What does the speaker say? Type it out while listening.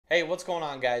Hey, what's going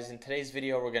on, guys? In today's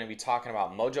video, we're going to be talking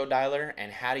about Mojo Dialer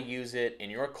and how to use it in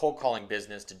your cold calling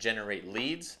business to generate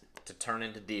leads to turn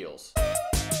into deals.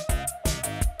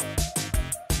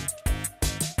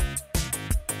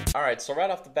 Alright, so right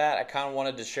off the bat, I kind of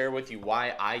wanted to share with you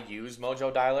why I use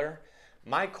Mojo Dialer.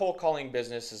 My cold calling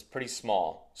business is pretty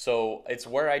small, so it's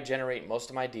where I generate most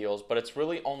of my deals, but it's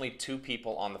really only two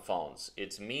people on the phones.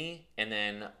 It's me and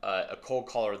then a cold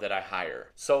caller that I hire.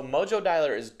 So Mojo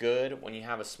Dialer is good when you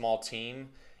have a small team.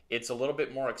 It's a little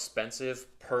bit more expensive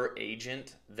per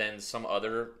agent than some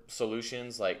other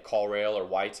solutions like CallRail or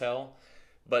Whitetail.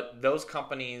 But those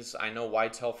companies, I know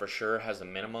Whitetail for sure has a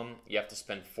minimum. You have to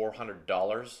spend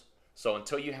 $400. So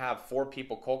until you have 4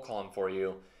 people cold calling for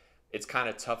you, it's kind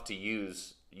of tough to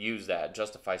use that,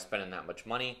 justify spending that much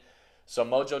money. So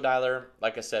Mojo Dialer,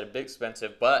 like I said, a bit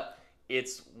expensive, but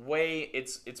it's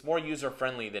more user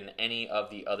friendly than any of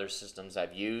the other systems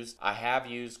I've used. I have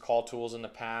used Call Tools in the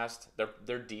past.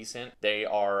 They're decent.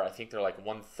 I think they're like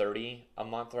 $130 a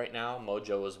month right now.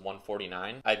 Mojo is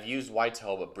 $149. I've used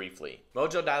Whitetail but briefly.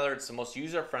 Mojo Dialer, it's the most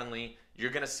user friendly. You're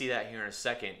gonna see that here in a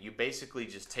second. You basically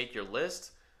just take your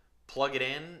list, plug it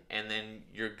in, and then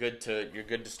you're good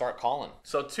to start calling.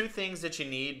 So 2 things that you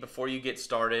need before you get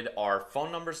started are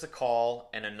phone numbers to call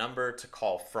and a number to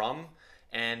call from.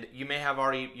 And you may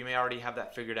already have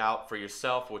that figured out for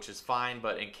yourself, which is fine,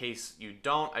 but in case you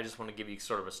don't, I just want to give you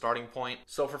sort of a starting point.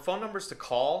 So for phone numbers to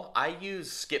call, I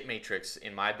use SkipMatrix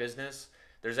in my business.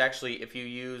 There's actually, if you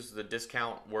use the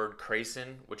discount word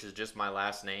Crayson, which is just my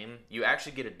last name, you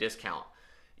actually get a discount.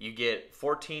 You get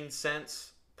 14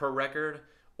 cents per record,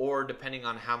 or depending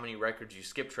on how many records you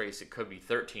skip trace, it could be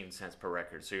 13 cents per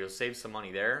record. So you'll save some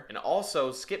money there. And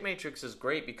also, SkipMatrix is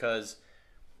great because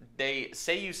they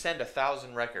say you send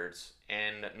 1,000 records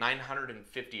and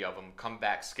 950 of them come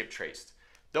back skip traced.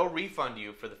 They'll refund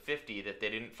you for the 50 that they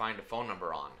didn't find a phone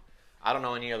number on. I don't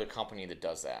know any other company that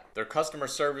does that. Their customer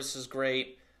service is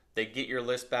great. They get your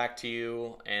list back to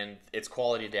you, and it's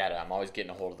quality data. I'm always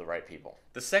getting a hold of the right people.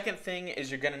 The second thing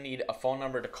is you're going to need a phone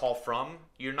number to call from.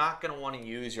 You're not going to want to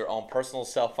use your own personal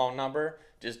cell phone number.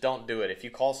 Just don't do it. If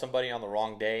you call somebody on the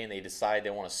wrong day and they decide they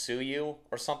want to sue you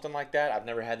or something like that, I've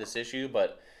never had this issue,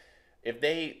 but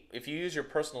if you use your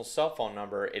personal cell phone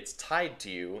number, it's tied to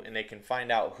you and they can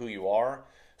find out who you are.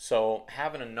 So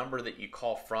having a number that you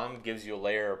call from gives you a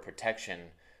layer of protection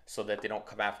so that they don't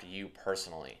come after you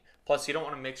personally. Plus, you don't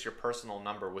want to mix your personal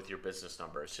number with your business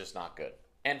number. It's just not good.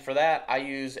 And for that, I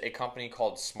use a company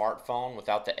called SmartPhone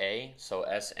without the A, so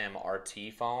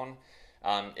SMRtPhone.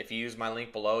 If you use my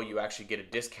link below, you actually get a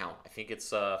discount. I think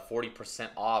it's 40%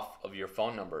 off of your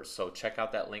phone numbers. So check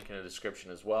out that link in the description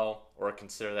as well, or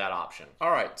consider that option.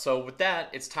 All right, so with that,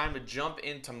 it's time to jump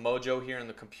into Mojo here in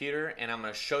the computer, and I'm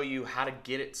going to show you how to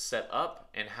get it set up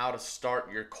and how to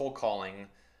start your cold calling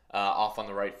off on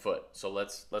the right foot. So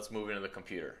let's move into the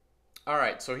computer. All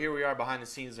right, so here we are behind the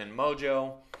scenes in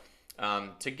Mojo.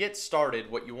 To get started,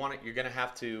 you're going to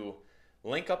have to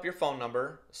link up your phone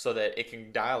number so that it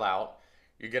can dial out.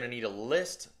 You're going to need a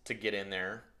list to get in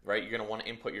there, right? You're going to want to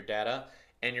input your data,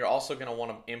 and you're also going to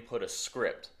want to input a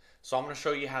script. So I'm going to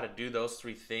show you how to do those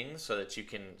 3 things so that you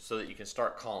can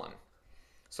start calling.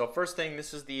 So first thing,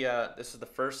 this is the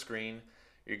first screen.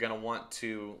 You're going to want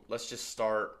to, let's just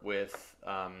start with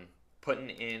putting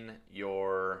in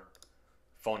your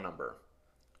phone number.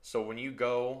 So when you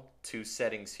go to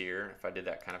settings here, if I did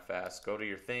that kind of fast, go to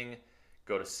your thing,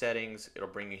 go to settings, it'll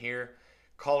bring you here.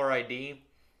 Caller ID,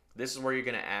 this is where you're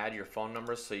going to add your phone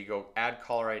number. So you go add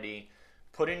caller ID,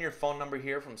 put in your phone number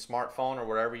here from smartphone or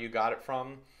wherever you got it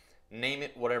from, name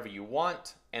it whatever you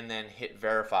want, and then hit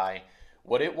verify.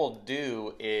 What it will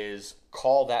do is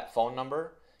call that phone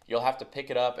number. You'll have to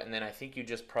pick it up, and then I think you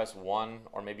just press 1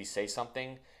 or maybe say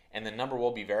something, and the number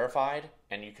will be verified,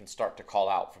 and you can start to call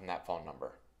out from that phone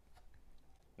number.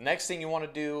 Next thing you want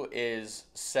to do is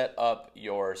set up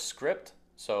your script.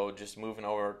 So just moving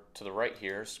over to the right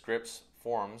here, scripts,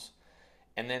 forms,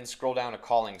 and then scroll down to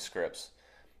calling scripts.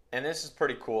 And this is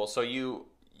pretty cool. So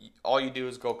all you do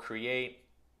is go create,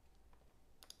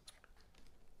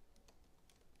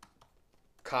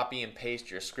 copy and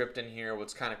paste your script in here.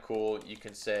 What's kind of cool, you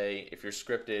can say if your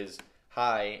script is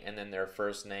hi and then their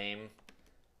first name,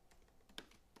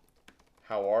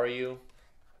 how are you?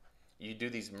 You do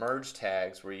these merge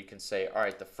tags where you can say, all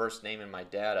right, the first name in my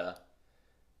data,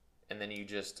 and then you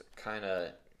just kind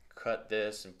of cut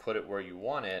this and put it where you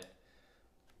want it.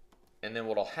 And then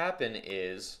what will happen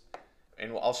is,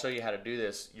 and I'll show you how to do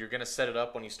this, you're going to set it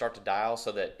up when you start to dial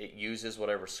so that it uses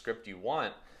whatever script you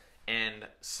want. And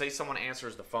say someone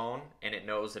answers the phone and it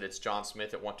knows that it's John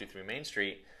Smith at 123 Main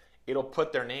Street. it'll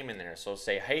put their name in there. So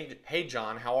say, hey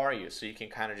John, how are you? So you can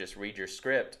kind of just read your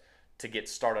script to get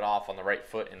started off on the right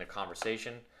foot in the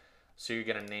conversation. So you're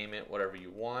gonna name it whatever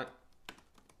you want.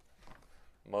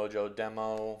 Mojo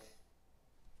Demo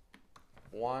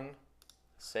 1,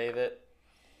 save it,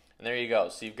 and there you go.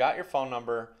 So you've got your phone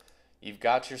number, you've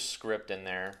got your script in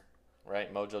there,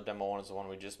 right? Mojo Demo 1 is the one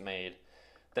we just made.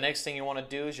 The next thing you want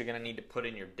to do is you're going to need to put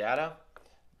in your data.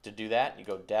 To do that, you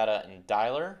go Data and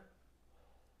Dialer,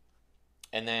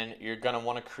 and then you're going to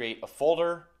want to create a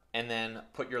folder and then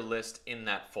put your list in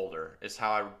that folder. Is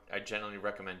how I generally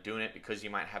recommend doing it, because you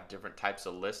might have different types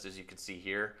of lists, as you can see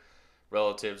here.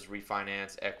 Relatives,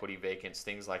 refinance, equity, vacants,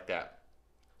 things like that.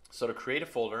 So to create a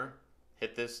folder,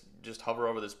 hit this, just hover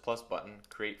over this plus button,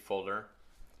 create folder.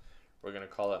 We're going to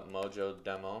call it Mojo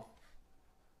Demo.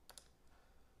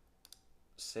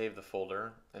 Save the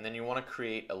folder, and then you want to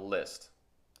create a list.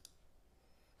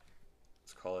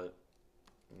 Let's call it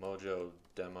Mojo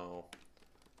Demo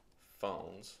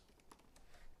Phones.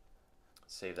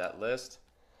 Save that list.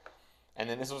 And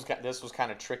then this was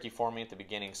kind of tricky for me at the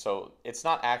beginning, so it's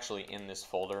not actually in this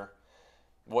folder.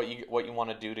 What you want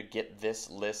to do to get this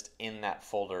list in that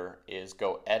folder is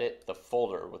go edit the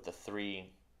folder with the three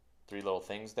little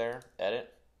things there,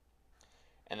 edit,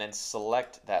 and then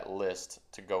select that list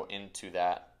to go into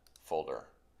that folder.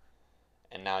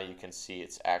 And now you can see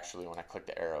it's actually, when I click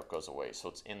the arrow, it goes away, so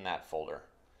it's in that folder.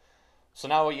 So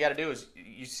now what you got to do is,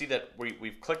 you see that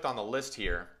we've clicked on the list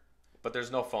here, but there's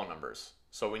no phone numbers.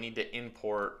 So we need to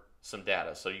import some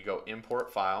data. So you go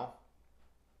import file,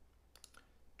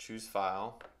 choose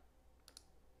file,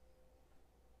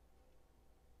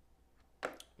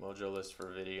 Mojo list for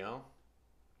video.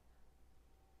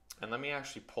 And let me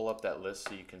actually pull up that list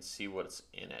so you can see what's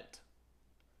in it.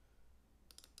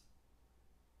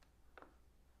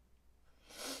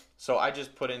 So I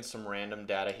just put in some random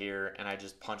data here, and I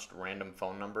just punched random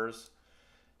phone numbers.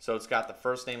 So it's got the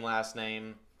first name, last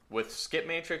name. With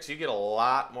SkipMatrix, you get a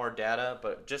lot more data,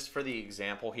 but just for the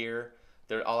example here,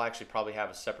 I'll actually probably have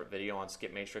a separate video on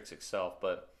SkipMatrix itself,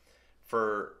 but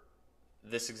for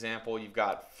this example, you've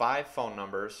got 5 phone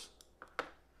numbers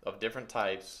of different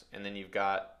types, and then you've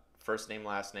got first name,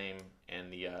 last name,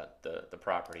 and the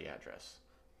property address.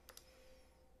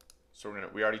 So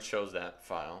we already chose that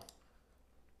file.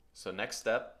 So next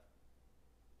step,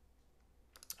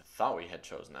 I thought we had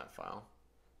chosen that file.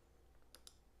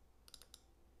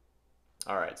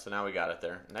 All right, so now we got it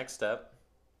there. Next step,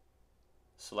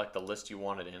 select the list you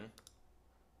want it in.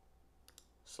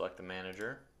 Select the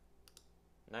manager.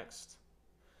 Next.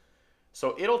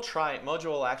 So Mojo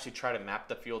will actually try to map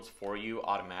the fields for you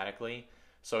automatically.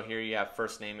 So here you have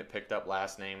first name, it picked up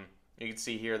last name. You can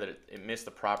see here that it missed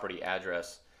the property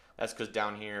address. That's because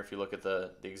down here, if you look at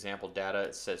the example data,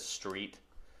 it says street.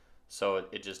 So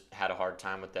it just had a hard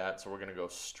time with that. So we're going to go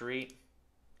street,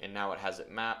 and now it has it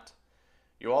mapped.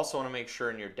 You also want to make sure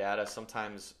in your data,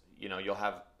 sometimes you'll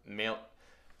have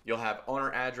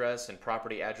owner address and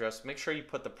property address. Make sure you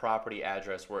put the property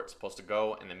address where it's supposed to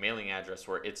go and the mailing address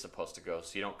where it's supposed to go,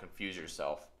 so you don't confuse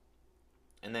yourself.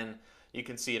 And then you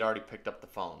can see it already picked up the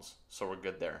phones, so we're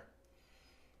good there.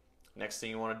 Next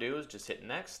thing you want to do is just hit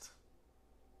next.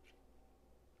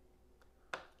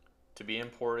 To be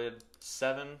imported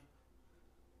 7.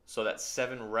 So that's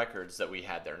 7 records that we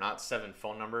had there, not 7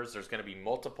 phone numbers. There's going to be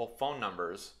multiple phone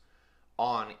numbers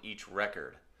on each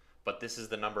record, but this is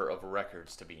the number of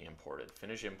records to be imported.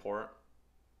 Finish import.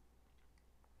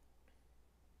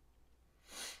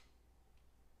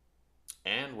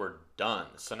 And we're done.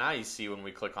 So now you see when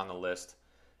we click on the list,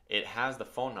 it has the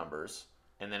phone numbers,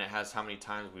 and then it has how many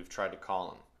times we've tried to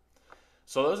call them.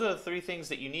 So those are the 3 things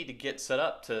that you need to get set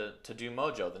up to do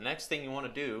Mojo. The next thing you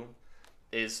want to do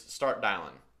is start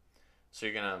dialing. So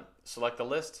you're going to select the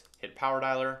list, hit power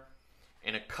dialer,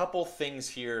 and a couple things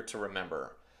here to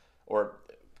remember. Or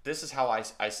this is how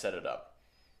I set it up.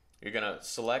 You're going to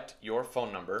select your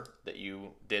phone number that you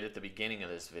did at the beginning of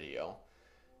this video.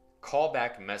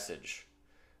 Callback message.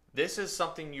 This is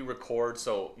something you record.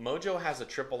 So Mojo has a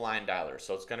triple line dialer,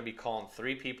 so it's going to be calling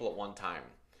 3 people at one time.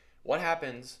 What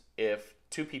happens if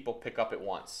 2 people pick up at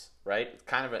once, right?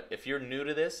 If you're new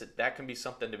to this, that can be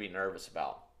something to be nervous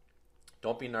about.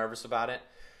 Don't be nervous about it.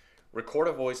 Record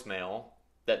a voicemail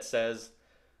that says,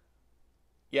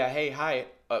 yeah, hey, hi,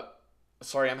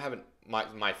 sorry, I'm having,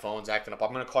 my phone's acting up.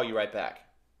 I'm going to call you right back.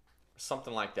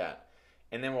 Something like that.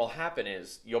 And then what will happen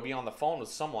is you'll be on the phone with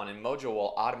someone, and Mojo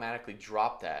will automatically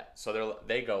drop that. So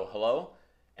they go, hello,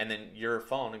 and then your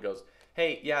phone, it goes,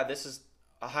 hey, yeah, this is,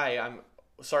 hi, I'm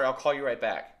sorry, I'll call you right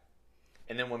back.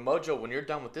 And then when you're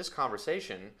done with this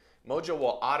conversation, Mojo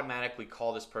will automatically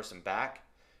call this person back,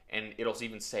 and it'll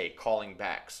even say calling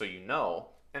back, so you know.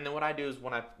 And then what I do is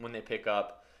when they pick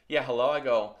up, yeah, hello, I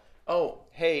go, oh,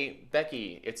 hey,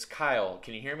 Becky, it's Kyle.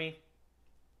 Can you hear me?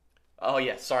 Oh,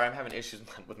 yeah, sorry, I'm having issues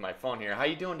with my phone here. How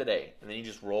you doing today? And then you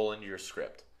just roll into your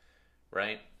script,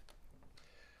 right?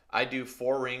 I do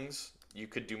 4 rings. You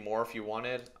could do more if you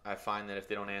wanted. I find that if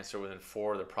they don't answer within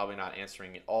 4, they're probably not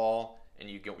answering at all, and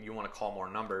you want to call more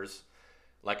numbers.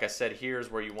 Like I said, here's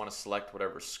where you want to select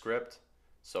whatever script.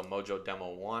 So Mojo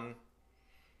Demo 1,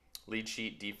 lead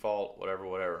sheet, default,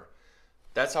 whatever.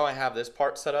 That's how I have this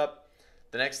part set up.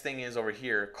 The next thing is over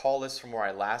here, call list from where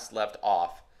I last left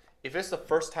off. If it's the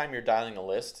first time you're dialing a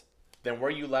list, then where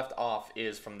you left off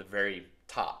is from the very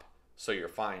top, so you're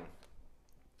fine.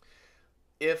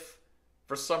 If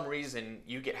for some reason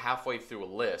you get halfway through a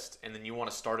list and then you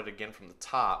want to start it again from the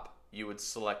top, you would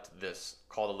select this,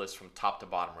 call the list from top to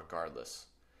bottom regardless.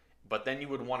 But then you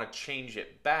would want to change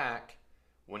it back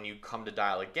when you come to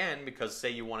dial again, because say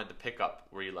you wanted to pick up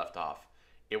where you left off.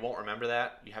 It won't remember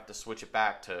that. You have to switch it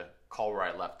back to call where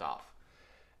I left off.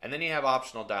 And then you have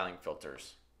optional dialing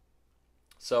filters.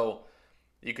 So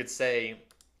you could say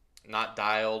not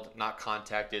dialed, not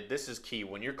contacted. This is key.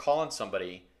 When you're calling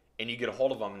somebody and you get a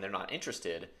hold of them and they're not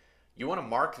interested, you want to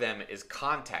mark them as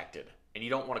contacted. And you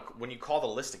don't want to, when you call the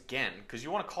list again, because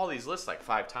you want to call these lists like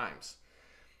 5 times.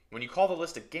 When you call the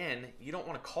list again, you don't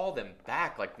want to call them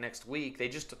back like next week. They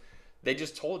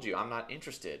just told you, I'm not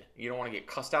interested. You don't want to get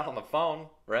cussed out on the phone,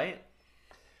 right?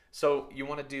 So you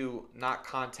want to do not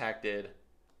contacted,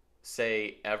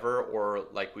 say ever, or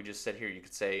like we just said here, you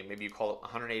could say maybe you call it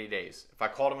 180 days. If I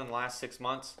called them in the last 6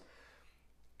 months,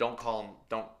 don't call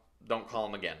them, don't call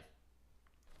them again,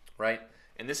 right?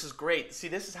 And this is great. See,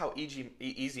 this is how easy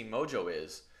Mojo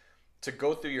is to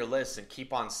go through your lists and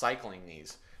keep on cycling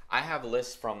these. I have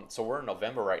lists from, so we're in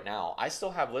November right now. I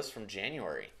still have lists from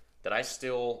January that I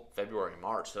still, February,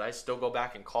 March, that I still go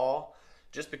back and call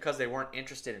just because they weren't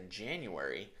interested in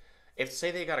January. If say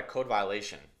they got a code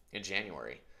violation in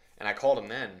January and I called them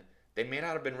then, they may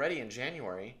not have been ready in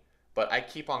January, but I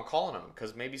keep on calling them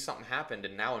because maybe something happened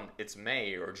and now it's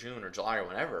May or June or July or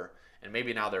whenever, and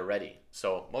maybe now they're ready.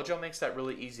 So Mojo makes that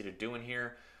really easy to do in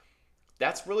here.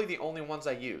 That's really the only ones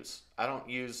I use. I don't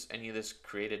use any of this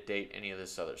created date, any of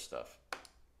this other stuff,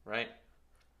 right?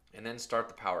 And then start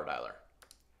the power dialer.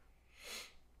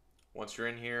 Once you're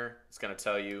in here, it's going to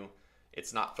tell you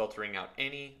it's not filtering out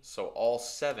any, so all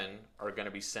 7 are going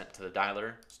to be sent to the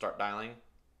dialer. Start dialing,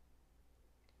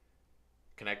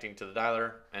 connecting to the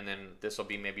dialer, and then this will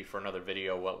be maybe for another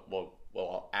video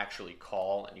we'll actually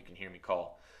call and you can hear me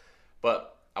call.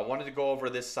 But I wanted to go over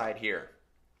this side here.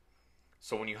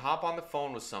 So when you hop on the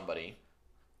phone with somebody,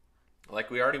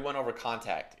 like we already went over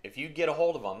contact, if you get a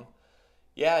hold of them,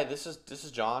 yeah, this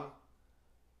is John.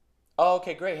 Oh,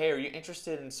 okay, great. Hey, are you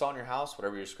interested in selling your house,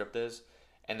 whatever your script is?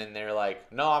 And then they're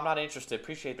like, no, I'm not interested.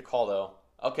 Appreciate the call, though.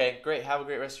 Okay, great. Have a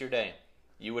great rest of your day.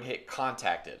 You would hit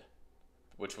contacted,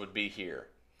 which would be here.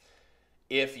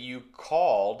 If you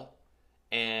called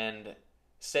and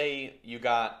say you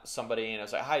got somebody and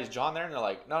it's like, hi, is John there? And they're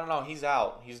like, no, he's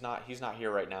out. He's not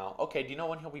here right now. Okay, do you know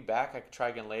when he'll be back? I could try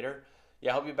again later.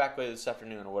 Yeah, he'll be back later this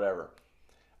afternoon or whatever.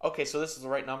 Okay, so this is the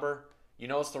right number. You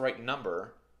know it's the right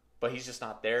number, but he's just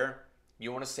not there.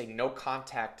 You want to say no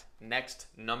contact next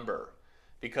number,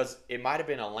 because it might have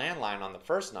been a landline on the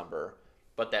first number,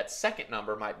 but that second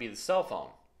number might be the cell phone.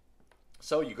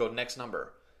 So you go next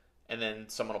number, and then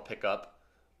someone will pick up,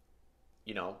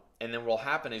 you know, and then what will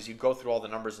happen is you go through all the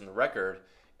numbers in the record,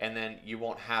 and then you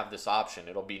won't have this option.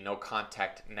 It'll be no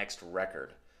contact next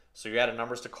record. So you added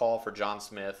numbers to call for John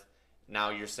Smith.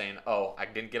 Now you're saying, oh, I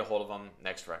didn't get a hold of him,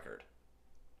 next record.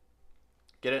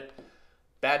 Get it?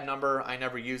 Bad number, I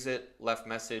never use it. Left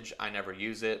message, I never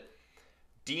use it.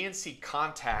 DNC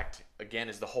contact, again,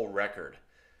 is the whole record.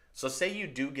 So say you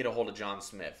do get a hold of John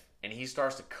Smith, and he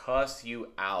starts to cuss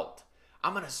you out.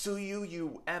 I'm going to sue you,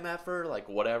 you MFer, like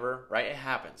whatever, right? It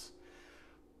happens.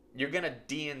 You're going to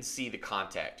DNC the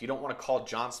contact. You don't want to call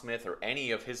John Smith or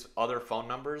any of his other phone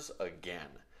numbers again.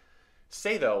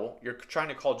 Say, though, you're trying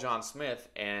to call John Smith,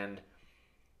 and,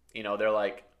 you know, they're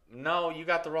like, no, you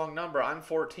got the wrong number. I'm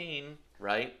 14,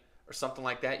 right? Or something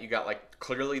like that. You got, like,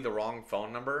 clearly the wrong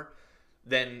phone number.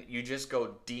 Then you just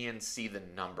go DNC the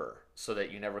number so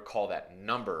that you never call that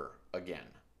number again.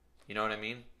 You know what I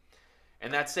mean?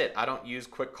 And that's it. I don't use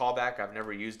quick callback. I've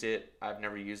never used it. I've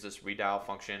never used this redial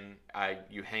function.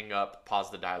 You hang up, pause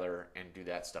the dialer, and do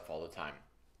that stuff all the time.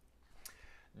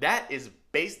 That is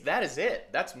it.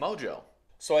 That's Mojo.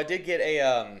 So I did get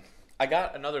I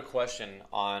got another question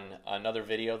on another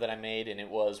video that I made, and it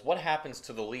was, what happens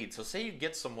to the lead? So say you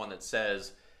get someone that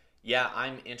says, yeah,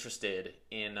 I'm interested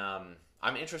in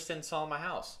I'm interested in selling my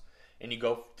house. And you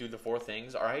go through the 4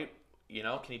 things. All right,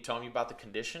 can you tell me about the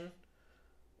condition?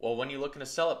 Well, when are you looking to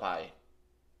sell it by?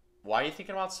 Why are you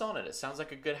thinking about selling it? It sounds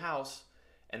like a good house.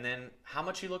 And then how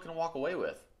much are you looking to walk away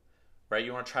with? Right?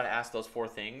 You want to try to ask those 4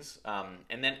 things.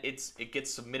 And then it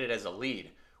gets submitted as a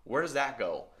lead. Where does that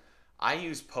go? I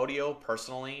use Podio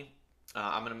personally.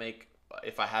 I'm going to make,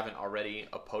 if I haven't already,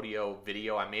 a Podio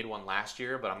video. I made one last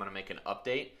year, but I'm going to make an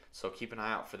update. So keep an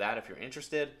eye out for that if you're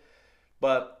interested.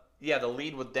 But yeah, the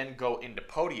lead would then go into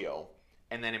Podio.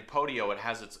 And then in Podio,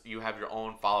 you have your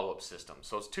own follow-up system.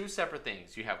 So it's 2 separate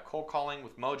things. You have cold calling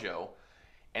with Mojo,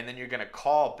 and then you're going to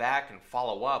call back and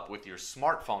follow up with your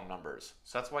smartphone numbers.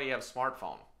 So that's why you have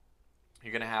smartphone.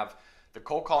 You're going to have the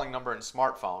cold calling number in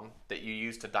smartphone that you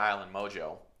use to dial in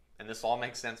Mojo. And this all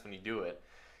makes sense when you do it.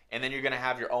 And then you're going to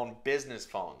have your own business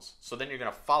phones. So then you're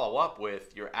going to follow up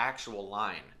with your actual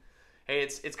line. Hey,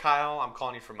 it's Kyle. I'm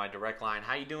calling you from my direct line.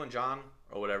 How you doing, John?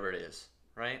 Or whatever it is,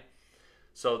 right?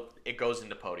 So it goes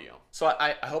into Podio. So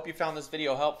I hope you found this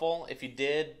video helpful. If you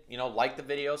did, like the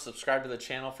video, subscribe to the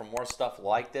channel for more stuff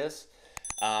like this.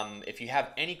 If you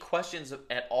have any questions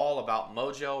at all about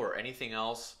Mojo or anything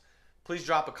else, please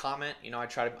drop a comment.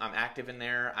 I'm active in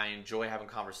there. I enjoy having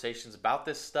conversations about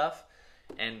this stuff.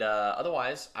 And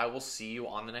otherwise, I will see you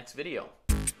on the next video.